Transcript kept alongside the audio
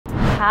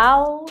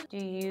How do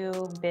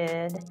you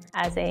bid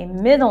as a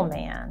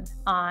middleman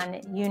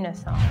on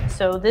Unison?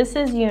 So this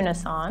is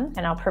Unison,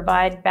 and I'll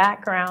provide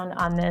background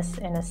on this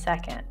in a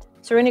second.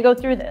 So we're going to go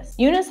through this.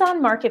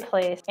 Unison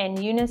Marketplace and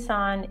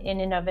Unison in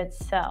and of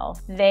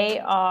itself, they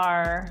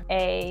are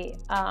a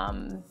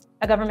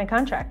government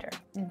contractor.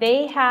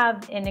 They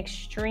have an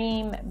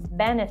extreme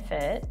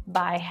benefit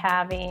by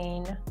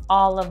having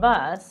all of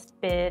us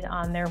bid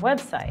on their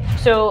website.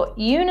 So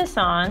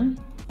Unison,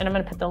 and I'm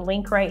going to put the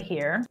link right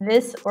here.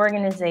 This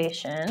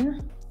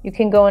organization, you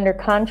can go under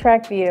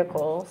contract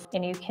vehicles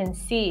and you can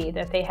see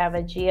that they have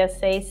a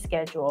GSA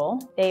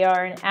schedule. They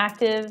are an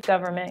active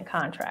government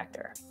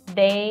contractor.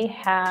 They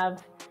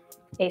have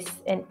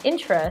an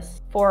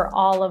interest for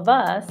all of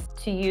us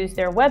to use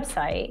their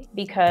website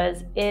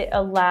because it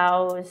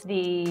allows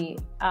the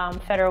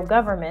federal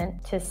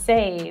government to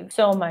save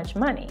so much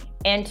money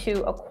and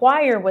to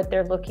acquire what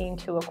they're looking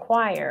to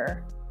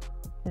acquire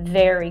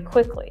very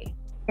quickly.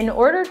 In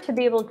order to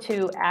be able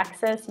to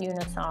access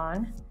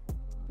Unison,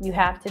 you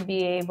have to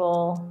be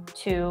able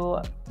to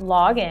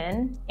log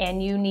in,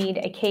 and you need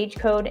a cage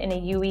code and a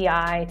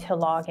UEI to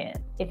log in.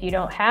 If you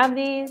don't have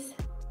these,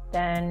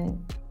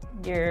 then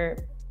you're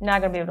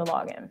not going to be able to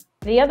log in.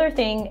 The other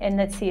thing, and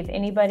let's see if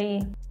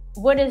anybody,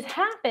 what has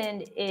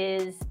happened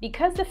is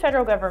because the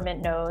federal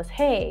government knows,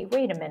 hey,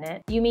 wait a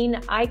minute, you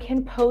mean I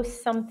can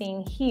post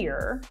something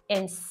here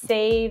and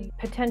save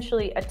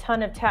potentially a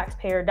ton of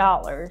taxpayer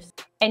dollars?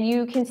 And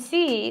you can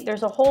see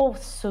there's a whole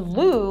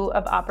slew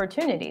of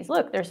opportunities.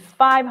 Look, there's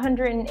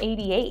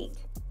 588.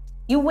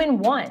 You win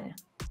one.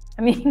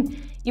 I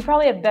mean, you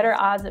probably have better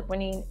odds at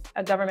winning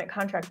a government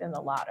contract than the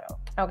lotto.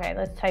 Okay,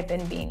 let's type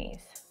in beanies.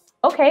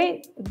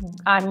 Okay,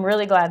 I'm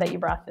really glad that you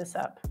brought this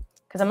up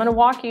because I'm going to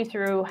walk you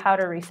through how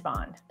to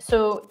respond.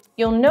 So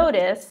you'll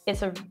notice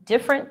it's a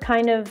different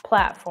kind of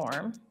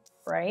platform,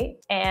 right?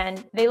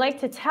 And they like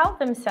to tout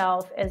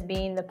themselves as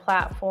being the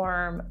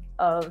platform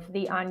of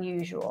the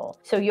unusual.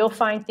 So you'll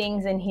find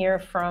things in here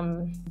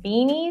from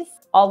beanies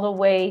all the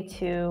way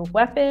to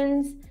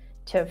weapons,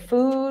 to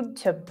food,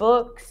 to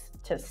books,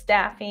 to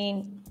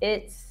staffing.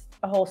 It's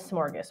a whole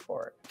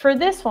smorgasbord. For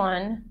this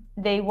one,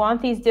 they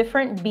want these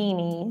different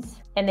beanies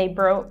and they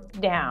broke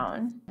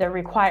down the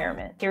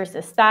requirement. Here's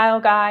the style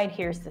guide,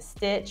 here's the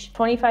stitch,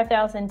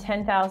 25,000,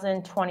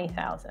 10,000,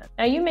 20,000.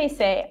 Now you may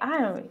say,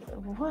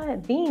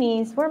 what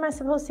beanies? Where am I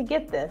supposed to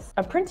get this?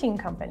 A printing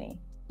company.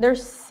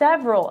 There's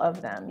several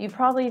of them. You've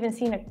probably even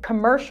seen a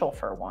commercial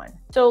for one.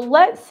 So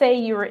let's say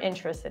you were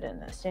interested in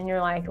this and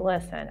you're like,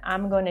 listen,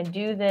 I'm going to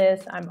do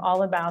this. I'm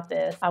all about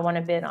this. I want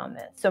to bid on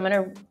this. So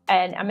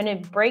I'm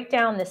going to break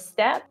down the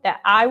step that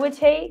I would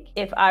take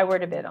if I were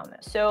to bid on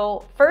this.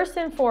 So first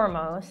and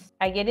foremost,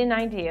 I get an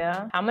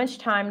idea. How much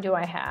time do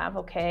I have?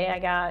 Okay, I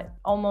got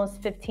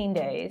almost 15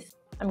 days.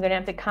 I'm going to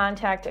have to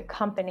contact a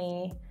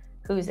company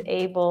who's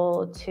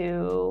able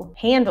to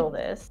handle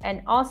this.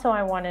 And also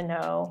I want to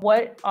know,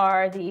 what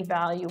are the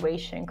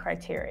evaluation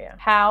criteria?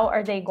 How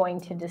are they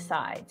going to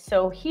decide?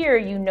 So here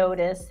you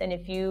notice, and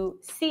if you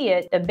see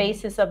it, the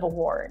basis of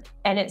award,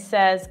 and it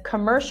says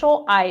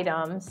commercial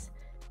items,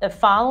 the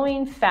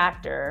following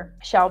factor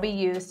shall be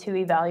used to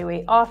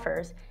evaluate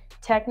offers.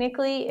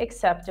 Technically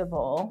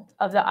acceptable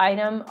of the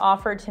item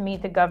offered to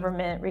meet the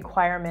government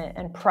requirement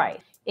and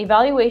price.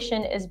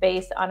 Evaluation is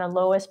based on a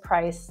lowest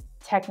price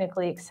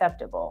technically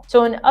acceptable.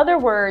 So in other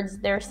words,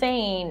 they're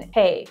saying,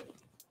 hey,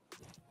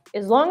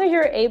 as long as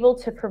you're able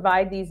to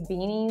provide these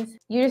beanies,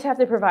 you just have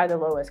to provide the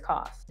lowest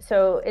cost.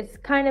 So it's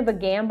kind of a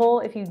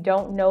gamble if you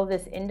don't know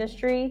this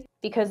industry,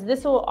 because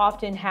this will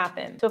often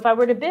happen. So if I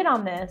were to bid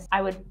on this,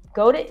 I would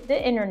go to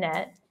the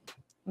internet.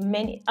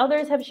 Many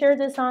others have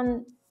shared this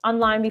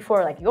online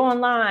before, like you go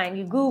online,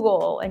 you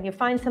Google, and you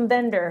find some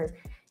vendors,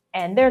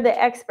 and they're the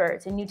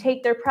experts, and you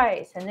take their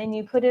price, and then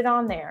you put it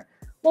on there.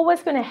 Well,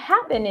 what's going to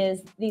happen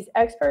is these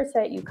experts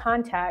that you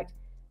contact,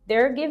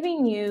 they're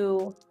giving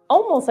you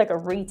almost like a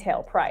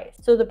retail price.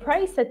 So the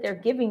price that they're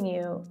giving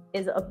you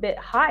is a bit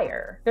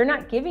higher. They're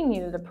not giving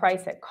you the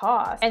price at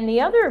cost. And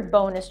the other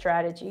bonus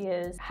strategy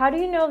is, how do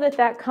you know that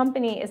that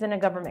company isn't a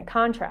government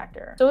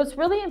contractor? So it's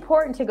really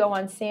important to go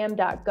on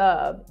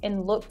Sam.Gov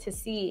and look to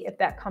see if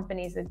that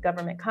company is a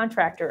government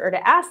contractor, or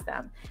to ask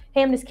them,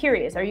 hey, I'm just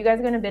curious, are you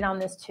guys going to bid on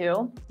this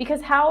too?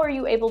 Because how are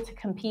you able to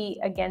compete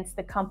against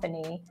the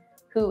company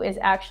who is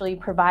actually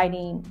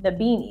providing the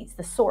beanies,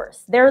 the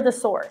source? They're the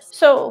source.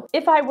 So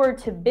if I were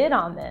to bid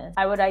on this,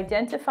 I would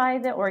identify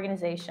the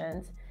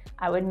organizations.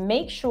 I would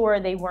make sure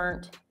they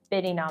weren't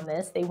bidding on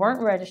this. They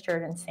weren't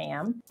registered in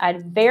SAM.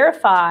 I'd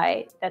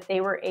verify that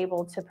they were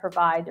able to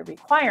provide the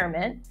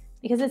requirement,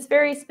 because it's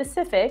very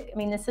specific. I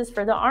mean, this is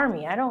for the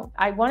Army.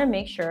 I want to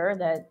make sure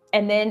that,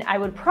 and then I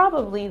would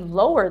probably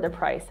lower the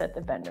price that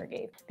the vendor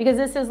gave, because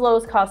this is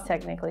lowest cost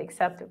technically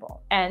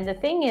acceptable. And the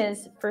thing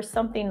is, for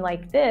something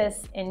like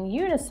this in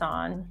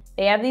Unison,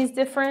 they have these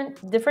different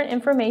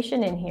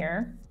information in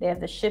here. They have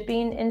the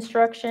shipping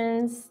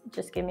instructions.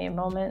 Just give me a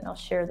moment, I'll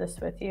share this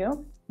with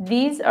you.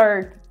 These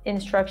are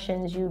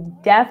instructions you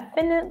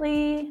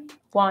definitely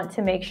want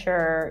to make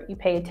sure you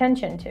pay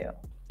attention to.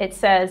 It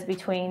says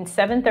between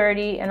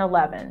 7:30 and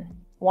 11.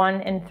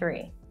 1 and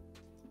 3.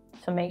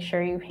 So make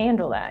sure you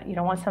handle that. You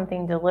don't want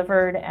something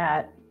delivered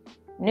at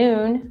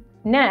noon.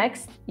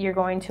 Next, you're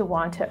going to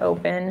want to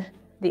open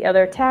the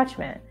other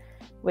attachment,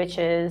 which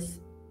is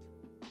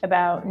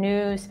about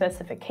new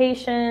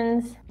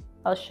specifications.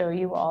 I'll show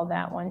you all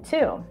that one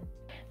too.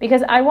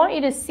 Because I want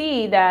you to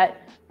see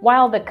that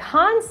while the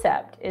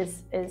concept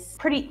is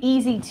pretty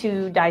easy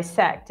to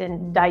dissect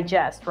and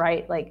digest,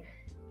 right? Like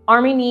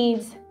Army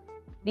needs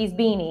these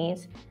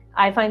beanies.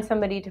 I find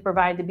somebody to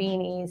provide the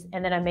beanies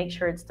and then I make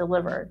sure it's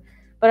delivered.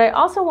 But I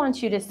also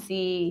want you to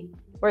see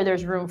where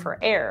there's room for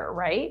error,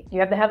 right? You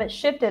have to have it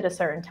shipped at a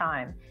certain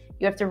time.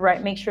 You have to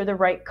make sure the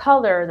right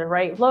color, the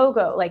right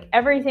logo, like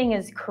everything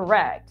is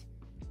correct.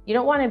 You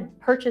don't want to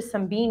purchase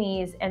some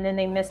beanies and then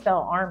they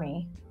misspell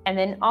Army. And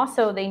then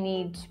also they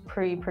need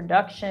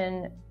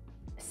pre-production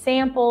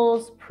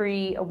samples,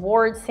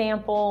 pre-award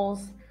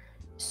samples.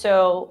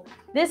 So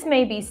this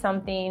may be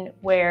something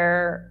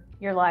where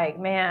you're like,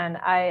 man,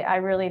 I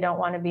really don't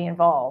want to be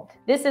involved.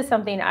 This is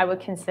something I would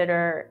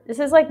consider, this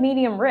is like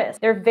medium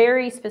risk. They're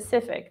very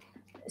specific.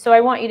 So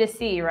I want you to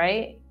see,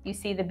 right? You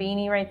see the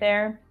beanie right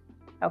there?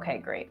 Okay,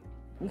 great.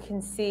 You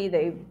can see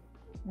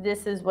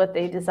this is what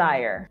they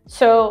desire.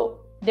 So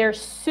they're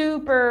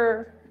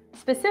super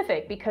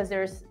specific because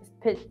there's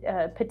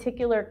a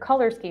particular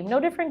color scheme, no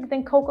different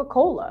than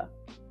Coca-Cola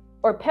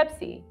or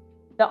Pepsi.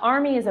 The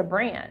Army is a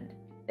brand.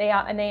 They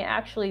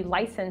actually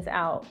license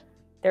out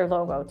their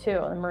logo too.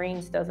 The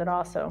Marines does it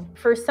also.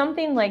 For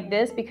something like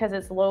this, because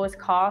it's lowest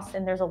cost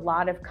and there's a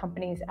lot of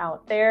companies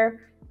out there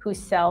who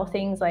sell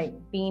things like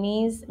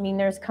beanies. I mean,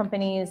 there's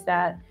companies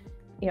that,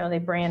 you know, they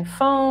brand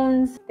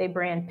phones, they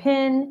brand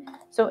pin.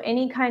 So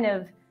any kind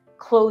of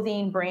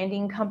clothing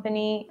branding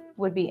company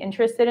would be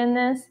interested in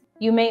this.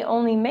 You may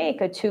only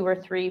make a 2 or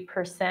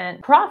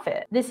 3%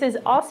 profit. This is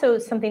also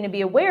something to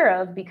be aware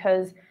of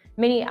because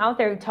many out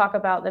there who talk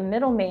about the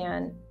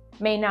middleman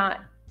may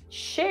not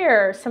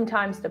share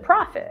sometimes the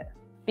profit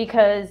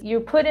because you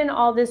put in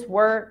all this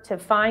work to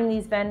find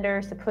these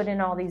vendors, to put in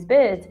all these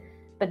bids,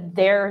 but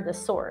they're the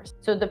source.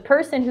 So the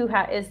person who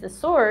is the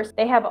source,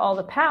 they have all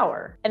the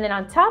power. And then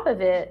on top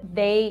of it,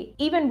 they,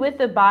 even with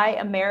the Buy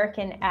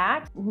American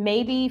Act,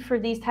 maybe for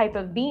these type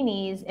of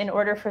beanies, in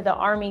order for the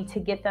Army to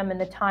get them in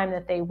the time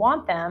that they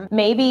want them,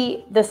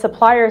 maybe the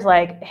supplier's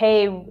like,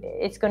 hey,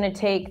 it's gonna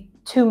take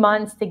 2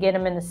 months to get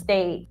them in the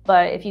state,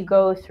 but if you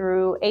go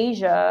through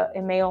Asia,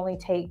 it may only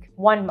take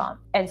 1 month.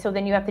 And so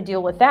then you have to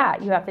deal with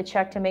that. You have to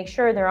check to make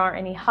sure there aren't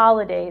any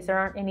holidays, there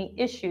aren't any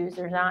issues,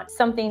 there's not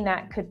something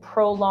that could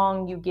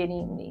prolong you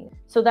getting these.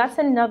 So that's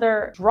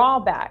another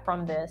drawback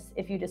from this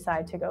if you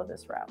decide to go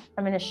this route.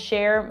 I'm going to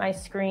share my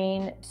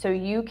screen so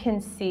you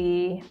can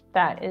see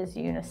that is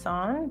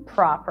Unison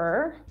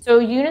proper. So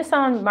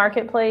Unison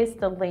Marketplace,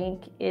 the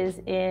link is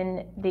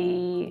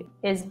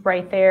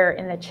right there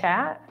in the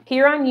chat.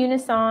 Here on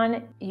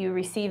Unison, you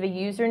receive a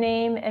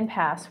username and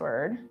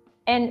password.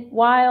 And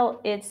while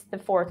it's the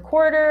 4th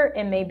quarter,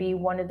 it may be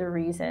one of the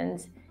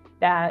reasons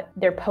that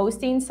they're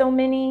posting so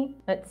many.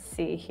 Let's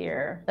see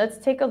here. Let's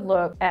take a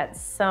look at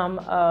some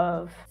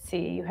of,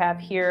 you have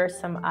here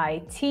some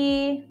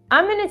IT.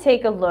 I'm gonna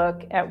take a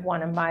look at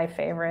one of my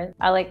favorites.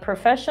 I like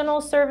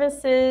professional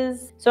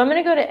services. So I'm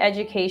gonna go to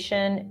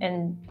education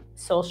and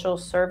social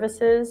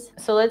services.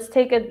 So let's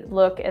take a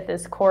look at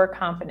this core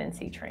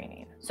competency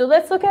training. So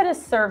let's look at a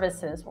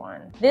services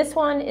one. This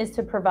one is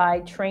to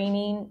provide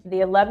training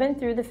the 11th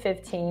through the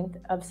 15th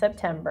of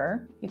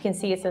September. You can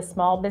see it's a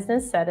small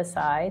business set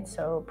aside,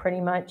 so pretty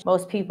much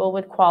most people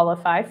would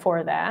qualify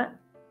for that,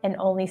 and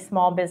only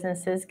small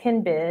businesses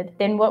can bid.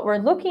 Then what we're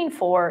looking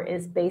for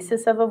is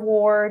basis of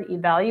award,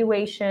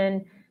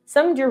 evaluation,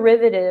 some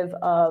derivative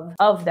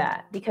of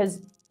that,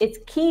 because it's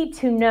key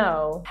to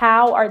know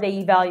how are they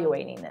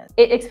evaluating this.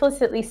 It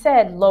explicitly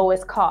said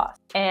lowest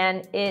cost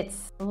and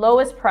it's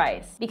lowest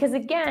price because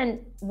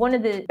again, one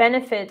of the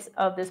benefits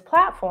of this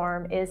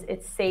platform is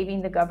it's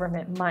saving the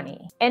government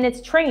money and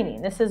it's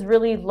training. This is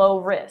really low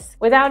risk.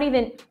 Without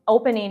even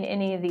opening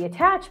any of the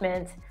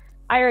attachments,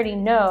 I already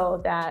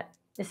know that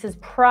this is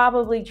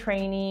probably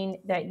training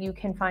that you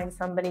can find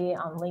somebody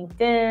on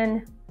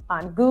LinkedIn,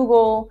 on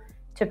Google,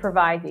 to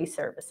provide these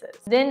services.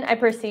 Then I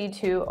proceed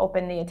to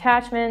open the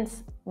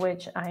attachments,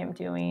 which I am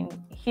doing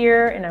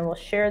here, and I will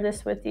share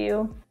this with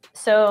you.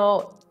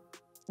 So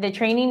the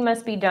training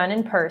must be done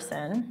in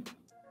person.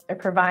 They're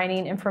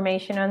providing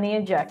information on the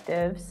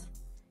objectives,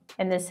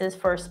 and this is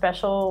for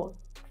special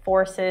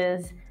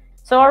forces.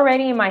 So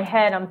already in my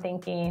head, I'm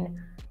thinking,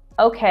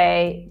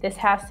 okay, this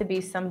has to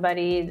be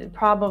somebody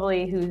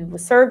probably who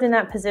was served in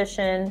that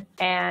position,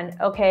 and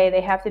okay,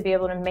 they have to be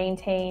able to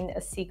maintain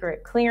a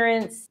secret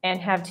clearance and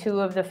have 2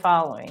 of the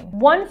following.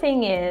 One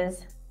thing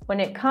is, when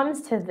it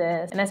comes to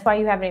this, and that's why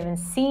you haven't even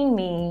seen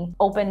me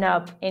open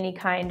up any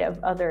kind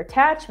of other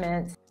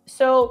attachments.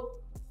 So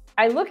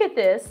I look at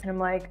this and I'm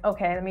like,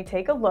 okay, let me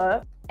take a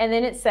look. And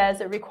then it says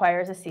it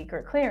requires a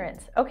secret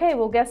clearance. Okay,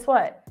 well, guess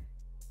what?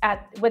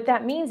 What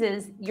that means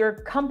is your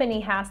company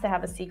has to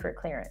have a secret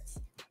clearance.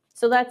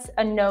 So that's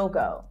a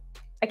no-go.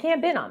 I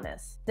can't bid on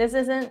this. This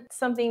isn't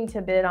something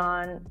to bid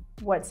on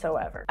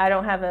whatsoever. I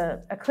don't have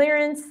a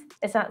clearance.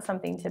 It's not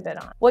something to bid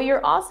on. What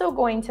you're also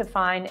going to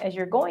find as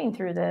you're going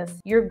through this,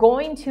 you're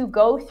going to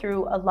go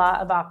through a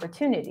lot of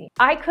opportunity.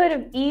 I could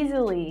have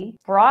easily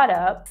brought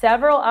up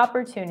several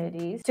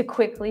opportunities to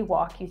quickly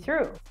walk you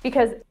through,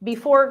 because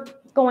before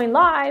going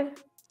live,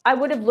 I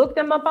would have looked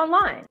them up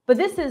online. But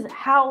this is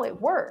how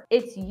it works.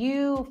 It's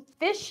you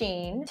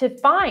fishing to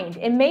find.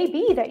 It may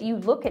be that you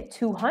look at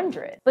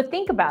 200, but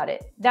think about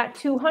it. That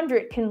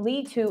 200 can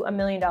lead to $1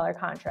 million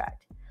contract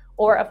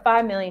or a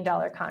 $5 million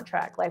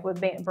contract, like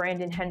with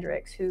Brandon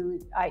Hendricks,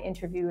 who I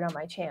interviewed on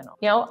my channel.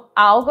 You know,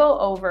 I'll go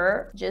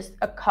over just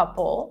a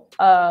couple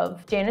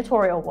of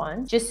janitorial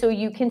ones just so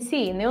you can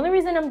see. And the only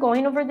reason I'm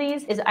going over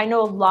these is I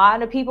know a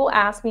lot of people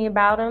ask me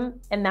about them,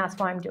 and that's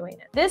why I'm doing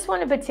it. This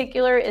one in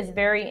particular is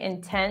very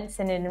intense,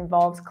 and it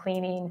involves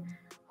cleaning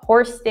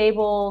horse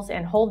stables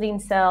and holding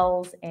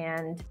cells,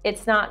 and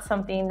it's not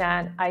something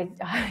that I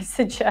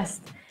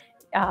suggest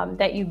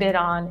that you bid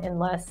on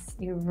unless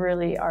you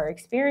really are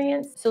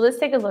experienced. So let's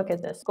take a look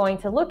at this. Going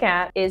to look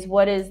at is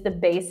what is the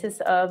basis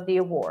of the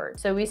award.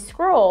 So we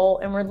scroll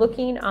and we're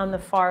looking on the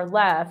far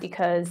left,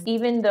 because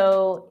even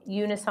though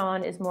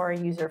Unison is more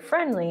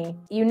user-friendly,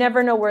 you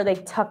never know where they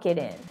tuck it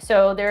in.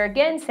 So they're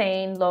again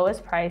saying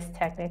lowest price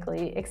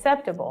technically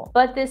acceptable,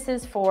 but this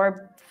is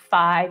for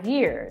 5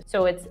 years.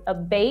 So it's a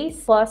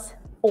base plus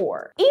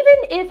 4.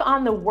 Even if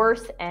on the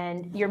worst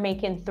end, you're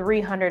making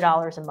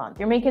 $300 a month.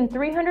 You're making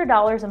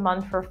 $300 a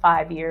month for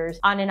 5 years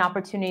on an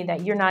opportunity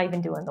that you're not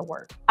even doing the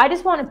work. I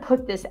just want to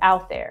put this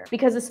out there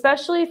because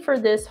especially for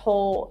this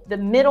whole, the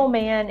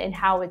middleman and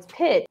how it's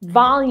pitched,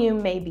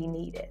 volume may be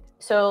needed.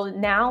 So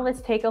now let's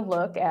take a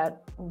look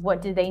at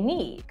what do they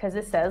need, because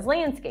it says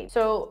landscape.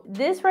 So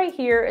this right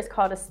here is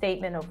called a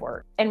statement of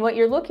work. And what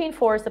you're looking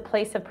for is the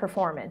place of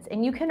performance.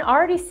 And you can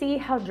already see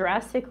how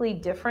drastically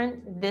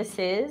different this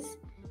is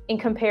in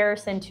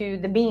comparison to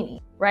the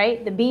beanie,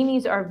 right? The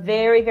beanies are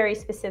very, very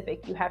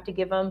specific. You have to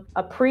give them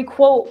a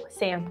pre-quote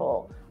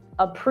sample,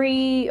 a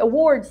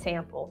pre-award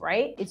sample,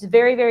 right? It's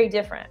very, very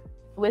different.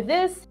 With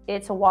this,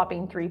 it's a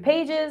whopping 3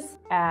 pages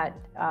at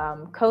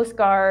Coast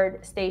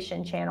Guard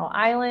Station Channel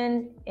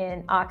Island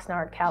in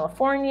Oxnard,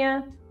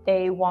 California.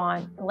 They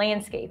want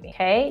landscaping,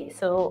 okay?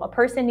 So a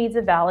person needs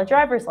a valid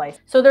driver's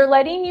license. So they're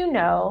letting you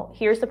know,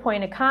 here's the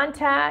point of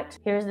contact,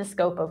 here's the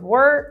scope of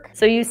work.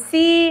 So you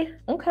see,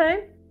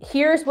 okay,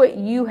 here's what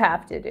you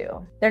have to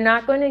do. They're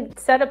not going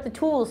to set up the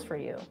tools for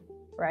you,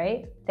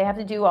 right? They have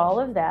to do all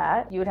of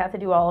that. You would have to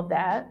do all of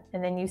that.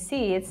 And then you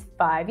see it's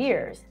 5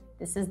 years.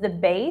 This is the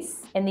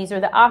base, and these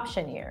are the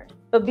option years.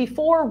 But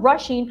before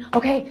rushing,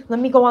 okay, let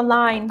me go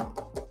online,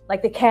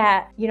 like the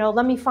cat, you know,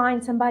 let me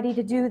find somebody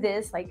to do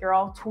this, like you're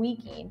all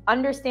tweaking.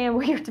 Understand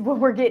what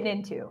we're getting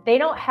into. They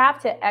don't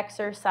have to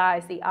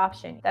exercise the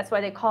option. That's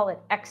why they call it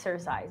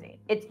exercising.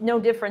 It's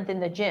no different than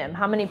the gym.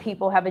 How many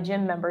people have a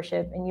gym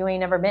membership and you ain't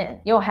never been?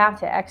 You don't have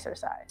to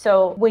exercise.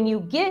 So when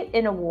you get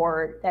an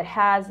award that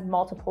has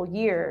multiple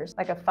years,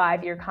 like a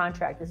 5-year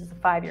contract, this is a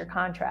 5-year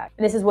contract,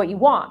 and this is what you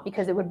want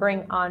because it would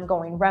bring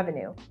ongoing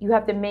revenue. You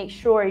have to make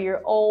sure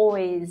you're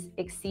always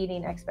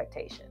exceeding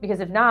expectations,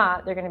 because if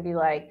not, they're going to be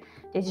like,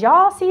 did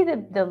y'all see the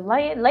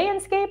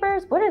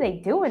landscapers? What are they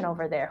doing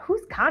over there?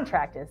 Whose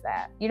contract is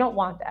that? You don't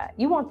want that.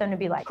 You want them to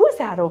be like, who's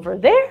that over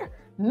there?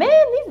 Man,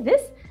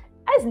 this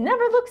has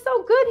never looked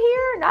so good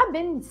here, and I've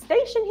been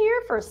stationed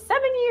here for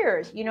 7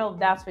 years. You know,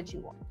 that's what you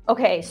want.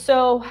 Okay,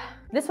 so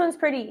this one's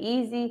pretty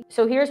easy.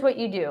 So here's what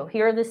you do.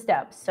 Here are the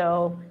steps.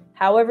 So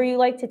however you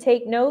like to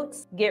take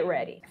notes, get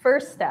ready.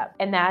 First step,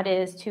 and that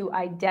is to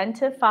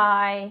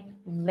identify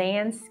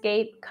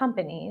landscape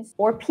companies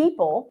or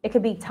people. It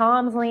could be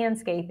Tom's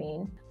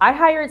Landscaping. I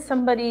hired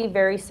somebody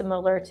very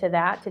similar to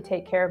that to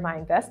take care of my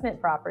investment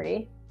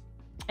property.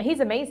 He's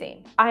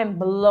amazing. I am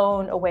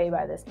blown away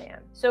by this man.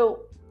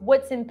 So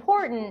what's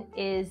important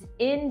is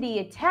in the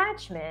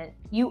attachment,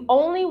 you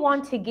only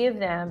want to give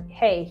them,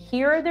 hey,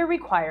 here are the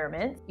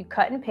requirements. You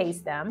cut and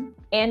paste them.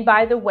 And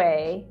by the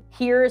way,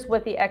 here's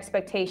what the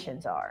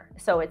expectations are.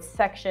 So it's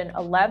section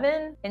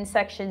 11 and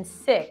section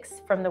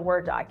 6 from the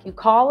Word doc. You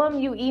call them,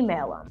 you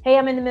email them. Hey,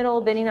 I'm in the middle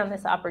of bidding on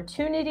this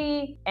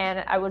opportunity,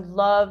 and I would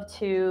love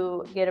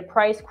to get a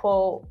price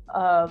quote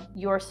of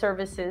your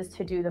services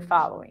to do the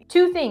following.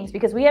 2 things,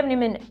 because we haven't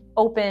even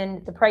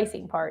opened the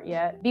pricing part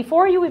yet.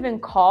 Before you even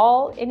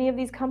call any of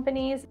these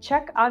companies,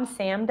 check on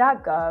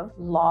Sam.gov,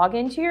 log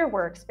into your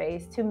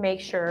workspace to make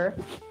sure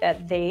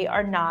that they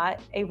are not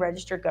a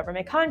registered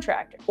government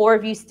contractor. Or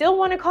if you still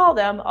want to call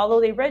them,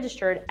 although they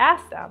registered,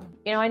 ask them.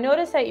 You know, I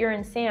noticed that you're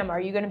in Sam. Are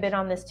you going to bid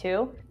on this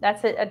too?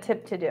 That's a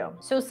tip to do.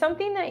 So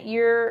something that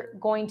you're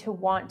going to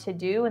want to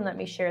do, and let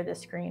me share this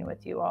screen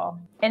with you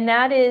all, and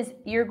that is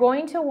you're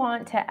going to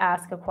want to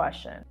ask a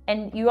question.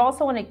 And you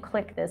also want to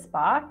click this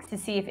box to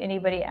see if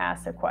anybody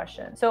asks a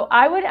question. So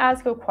I would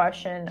ask a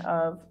question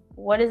of,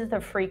 what is the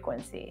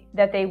frequency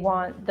that they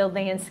want the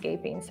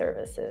landscaping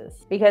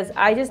services? Because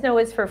I just know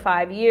it's for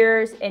 5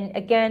 years. And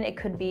again, it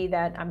could be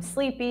that I'm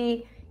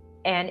sleepy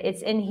and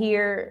it's in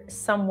here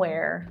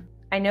somewhere.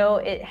 I know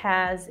it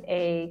has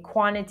a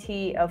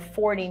quantity of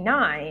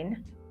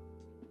 49.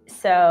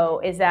 So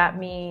does that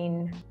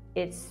mean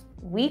it's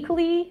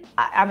weekly?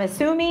 I'm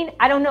assuming,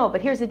 I don't know,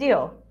 but here's the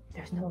deal.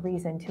 There's no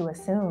reason to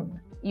assume.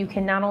 You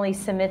can not only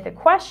submit the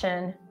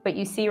question, but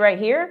you see right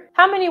here,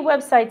 how many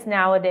websites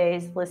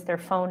nowadays list their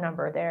phone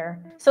number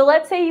there? So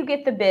let's say you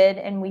get the bid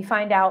and we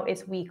find out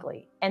it's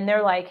weekly. And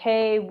they're like,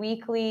 hey,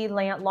 weekly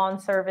lawn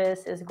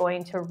service is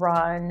going to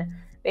run,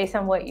 based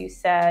on what you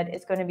said,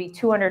 it's going to be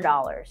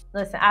 $200.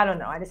 Listen, I don't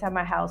know. I just have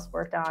my house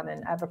worked on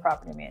and I have a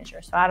property manager.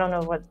 So I don't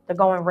know what the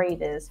going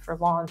rate is for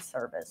lawn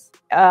service.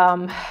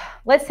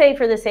 Let's say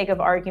for the sake of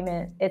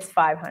argument, it's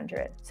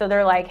 500. So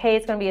they're like, hey,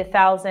 it's going to be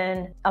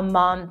 1,000 a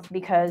month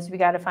because we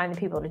got to find the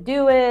people to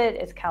do it.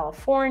 It's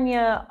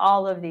California,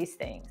 all of these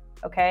things.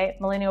 Okay.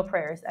 Millennial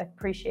prayers. I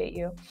appreciate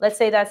you. Let's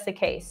say that's the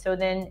case. So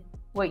then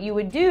what you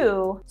would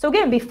do. So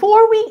again,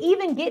 before we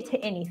even get to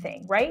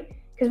anything, right?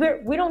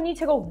 Because we don't need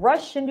to go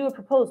rush and do a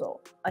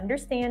proposal.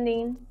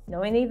 Understanding,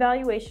 knowing the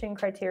evaluation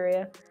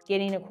criteria,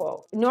 getting a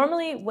quote.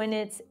 Normally when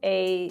it's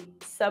a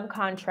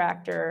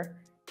subcontractor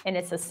and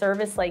it's a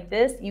service like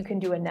this, you can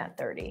do a net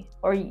 30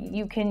 or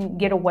you can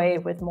get away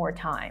with more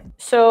time.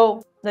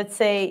 So let's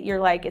say you're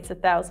like, it's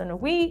 1,000 a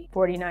week,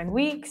 49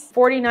 weeks,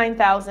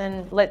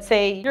 49,000. Let's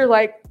say you're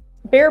like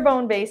bare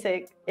bone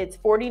basic, it's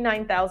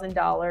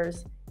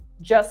 $49,000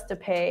 just to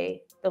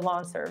pay the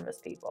lawn service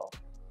people.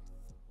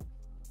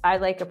 I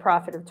like a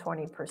profit of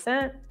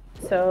 20%.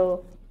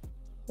 So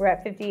we're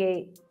at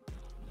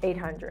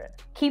 58,800.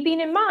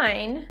 Keeping in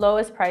mind,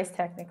 lowest price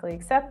technically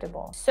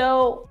acceptable.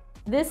 So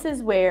this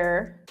is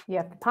where you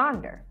have to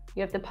ponder.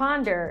 You have to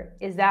ponder,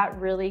 is that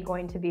really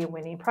going to be a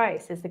winning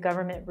price? Is the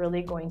government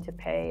really going to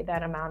pay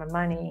that amount of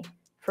money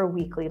for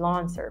weekly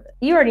lawn service?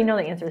 You already know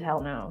the answer is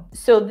hell no.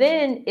 So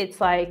then it's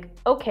like,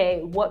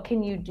 okay, what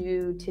can you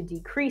do to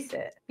decrease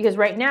it? Because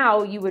right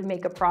now you would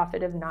make a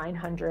profit of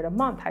 900 a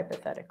month,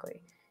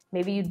 hypothetically.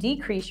 Maybe you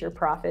decrease your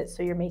profit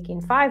so you're making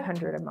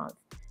 500 a month.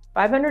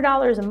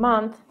 $500 a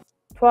month,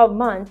 12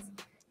 months,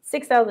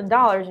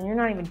 $6,000, and you're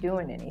not even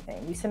doing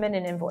anything. You submit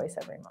an invoice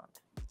every month.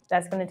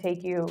 That's going to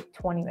take you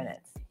 20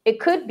 minutes. It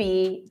could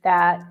be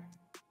that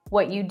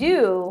what you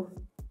do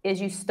is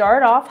you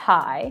start off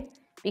high,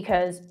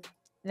 because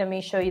let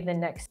me show you the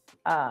next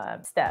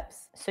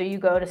steps. So you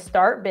go to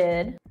start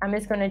bid. I'm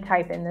just going to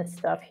type in this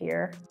stuff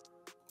here.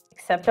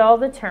 Accept all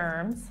the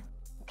terms.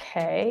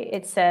 Okay,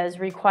 it says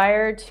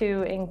required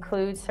to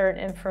include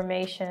certain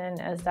information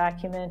as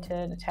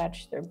documented,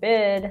 attached to their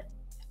bid.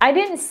 I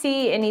didn't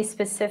see any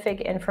specific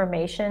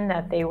information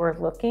that they were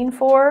looking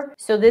for.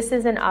 So this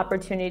is an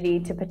opportunity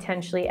to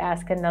potentially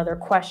ask another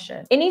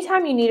question.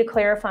 Anytime you need a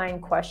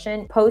clarifying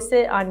question, post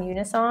it on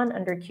Unison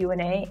under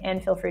Q&A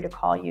and feel free to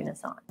call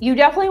Unison. You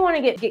definitely want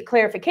to get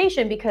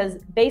clarification, because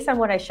based on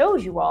what I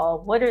showed you all,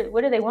 what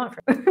do they want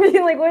from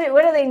you? Like,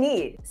 what do they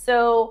need?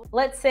 So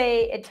let's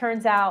say it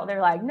turns out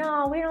they're like,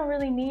 no, we don't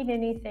really need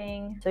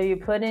anything. So you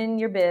put in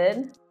your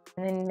bid.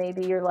 And then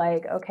maybe you're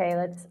like, okay,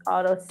 let's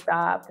auto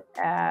stop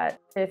at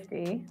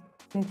 50,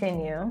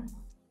 continue.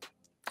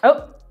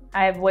 Oh,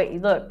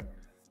 look,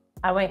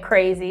 I went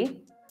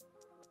crazy.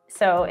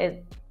 So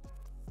it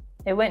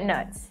went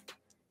nuts.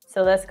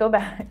 So let's go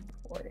back.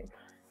 40.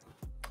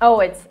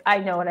 Oh, I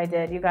know what I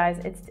did, you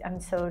guys. I'm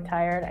so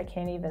tired. I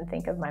can't even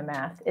think of my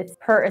math. It's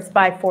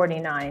by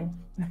 49.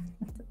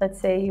 Let's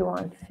say you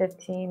want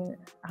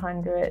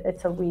 1,500.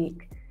 It's a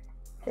week.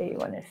 Say you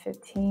wanted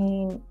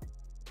 15.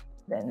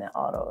 Then the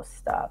auto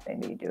stop,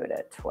 maybe you do it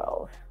at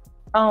 12.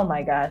 Oh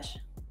my gosh.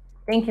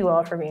 Thank you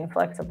all for being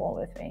flexible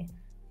with me.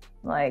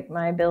 Like,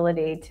 my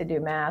ability to do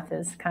math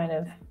is kind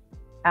of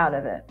out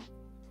of it.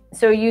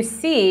 So you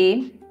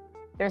see,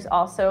 there's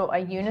also a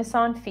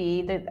Unison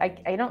fee that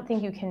I don't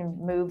think you can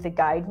move the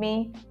guide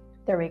me.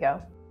 There we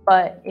go.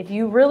 But if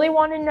you really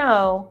want to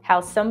know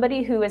how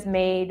somebody who has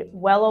made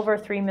well over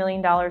 $3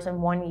 million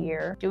in 1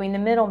 year doing the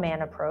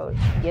middleman approach,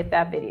 get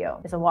that video.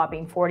 It's a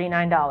whopping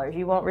 $49.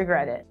 You won't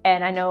regret it.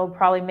 And I know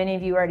probably many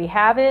of you already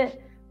have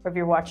it, or if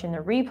you're watching the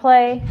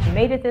replay, you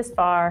made it this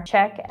far,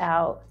 check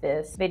out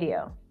this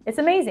video. It's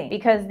amazing,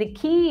 because the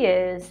key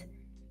is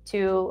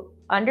to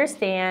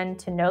understand,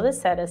 to know the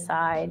set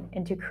aside,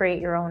 and to create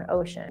your own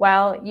ocean.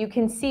 While you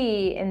can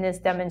see in this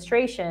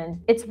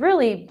demonstration, it's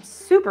really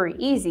super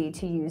easy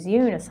to use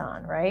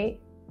Unison,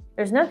 right?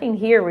 There's nothing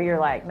here where you're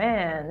like,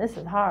 man, this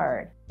is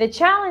hard. The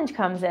challenge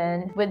comes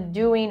in with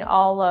doing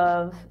all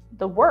of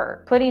the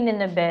work, putting in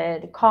the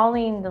bid,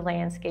 calling the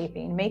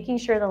landscaping, making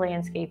sure the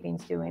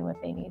landscaping's doing what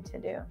they need to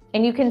do.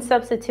 And you can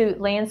substitute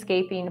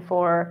landscaping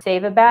for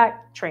Save a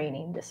Back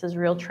training. This is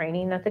real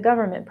training that the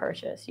government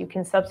purchased. You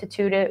can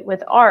substitute it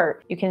with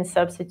art. You can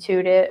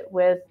substitute it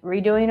with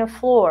redoing a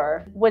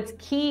floor. What's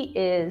key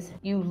is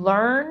you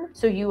learn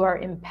so you are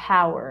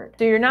empowered.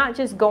 So you're not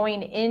just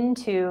going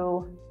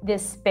into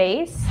this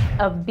space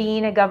of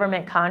being a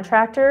government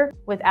contractor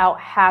without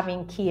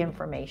having key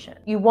information.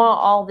 You want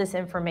all this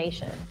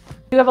information.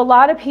 You have a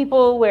lot of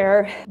people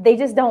where they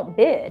just don't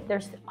bid.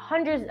 There's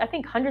hundreds, I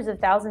think hundreds of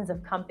thousands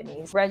of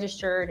companies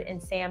registered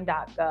in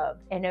Sam.gov,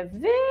 and a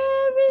very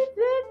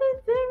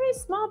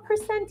small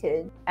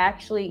percentage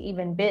actually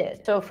even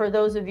bid. So for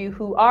those of you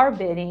who are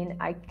bidding,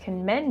 I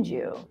commend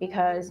you,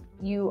 because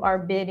you are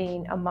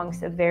bidding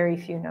amongst a very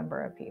few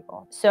number of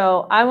people.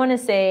 So I want to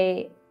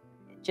say,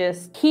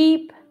 just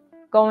keep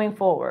going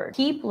forward,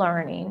 keep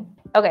learning.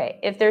 Okay,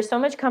 if there's so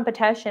much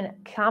competition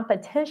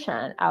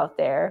out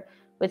there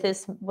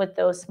with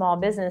those small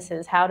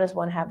businesses, how does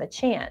one have a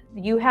chance?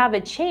 You have a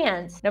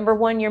chance, number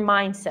one, your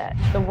mindset.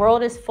 The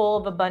world is full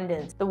of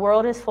abundance. The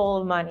world is full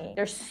of money.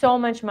 There's so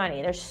much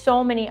money. There's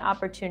so many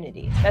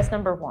opportunities. That's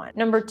number one.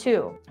 Number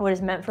two, what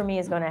is meant for me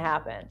is going to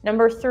happen.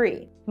 Number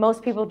three,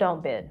 most people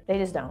don't bid. They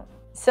just don't.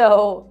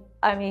 So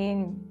I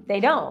mean, they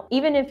don't.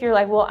 Even if you're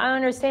like, well, I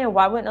understand,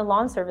 why wouldn't a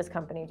lawn service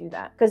company do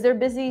that? Because they're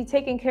busy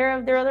taking care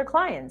of their other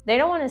clients. They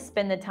don't want to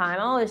spend the time,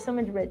 oh, there's so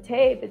much red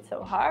tape, it's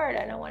so hard,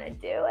 I don't want to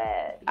do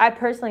it. I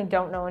personally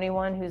don't know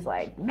anyone who's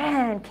like,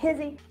 man,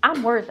 Kizzy,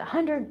 I'm worth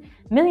 $100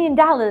 million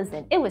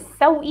and it was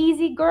so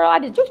easy, girl. I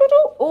did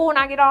oh, and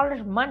I get all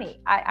this money.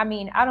 I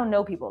mean, I don't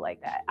know people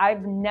like that.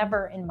 I've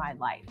never in my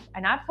life,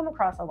 and I've come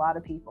across a lot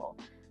of people.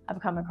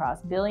 I've come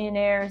across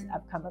billionaires.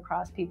 I've come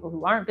across people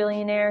who aren't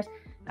billionaires.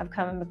 I've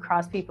come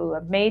across people who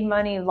have made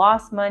money,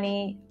 lost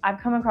money. I've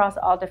come across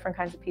all different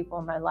kinds of people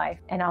in my life.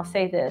 And I'll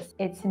say this,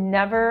 it's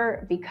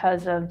never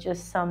because of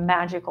just some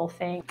magical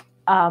thing.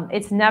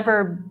 It's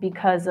never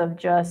because of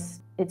just,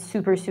 it's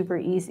super, super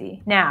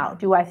easy. Now,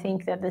 do I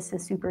think that this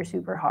is super,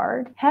 super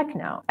hard? Heck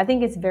no. I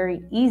think it's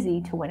very easy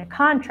to win a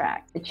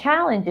contract. The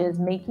challenge is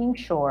making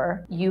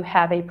sure you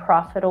have a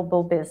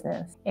profitable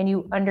business and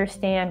you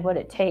understand what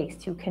it takes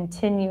to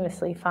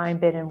continuously find,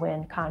 bid, and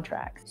win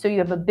contracts. So you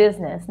have a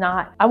business,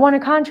 not, I want a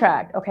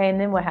contract, okay,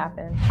 and then what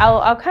happens?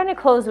 I'll kind of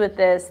close with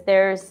this.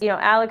 There's,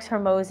 Alex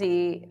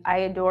Hormozi, I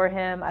adore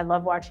him. I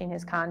love watching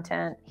his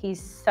content.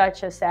 He's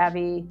such a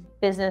savvy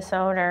business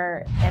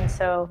owner. And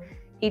so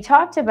he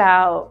talked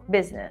about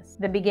business,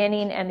 the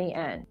beginning and the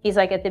end. He's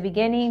like, at the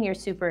beginning, you're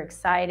super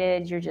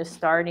excited, you're just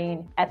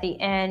starting. At the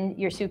end,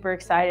 you're super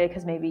excited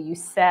because maybe you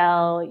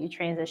sell, you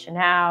transition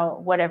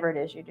out, whatever it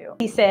is you do.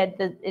 He said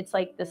that it's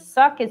like the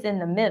suck is in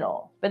the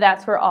middle, but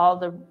that's where all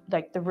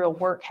the real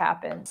work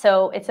happens.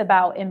 So it's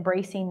about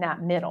embracing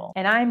that middle.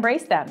 And I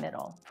embraced that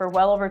middle for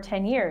well over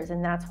 10 years.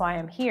 And that's why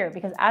I'm here,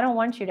 because I don't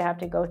want you to have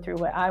to go through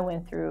what I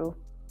went through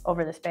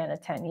over the span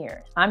of 10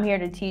 years. I'm here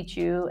to teach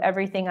you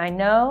everything I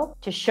know,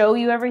 to show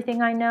you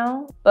everything I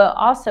know, but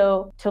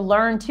also to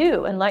learn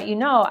too and let you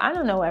know I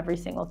don't know every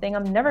single thing.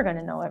 I'm never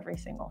gonna know every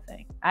single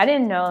thing. I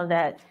didn't know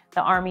that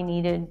the Army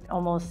needed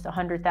almost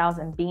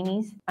 100,000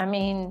 beanies. I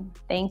mean,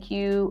 thank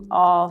you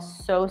all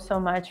so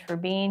much for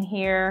being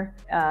here.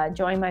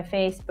 Join my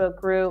Facebook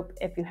group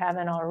if you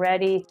haven't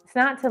already. It's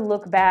not to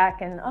look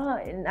back and, oh,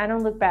 I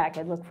don't look back,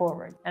 I look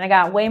forward. And I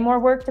got way more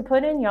work to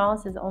put in, y'all.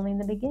 This is only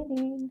the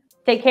beginning.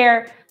 Take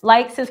care,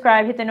 like,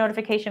 subscribe, hit the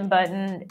notification button.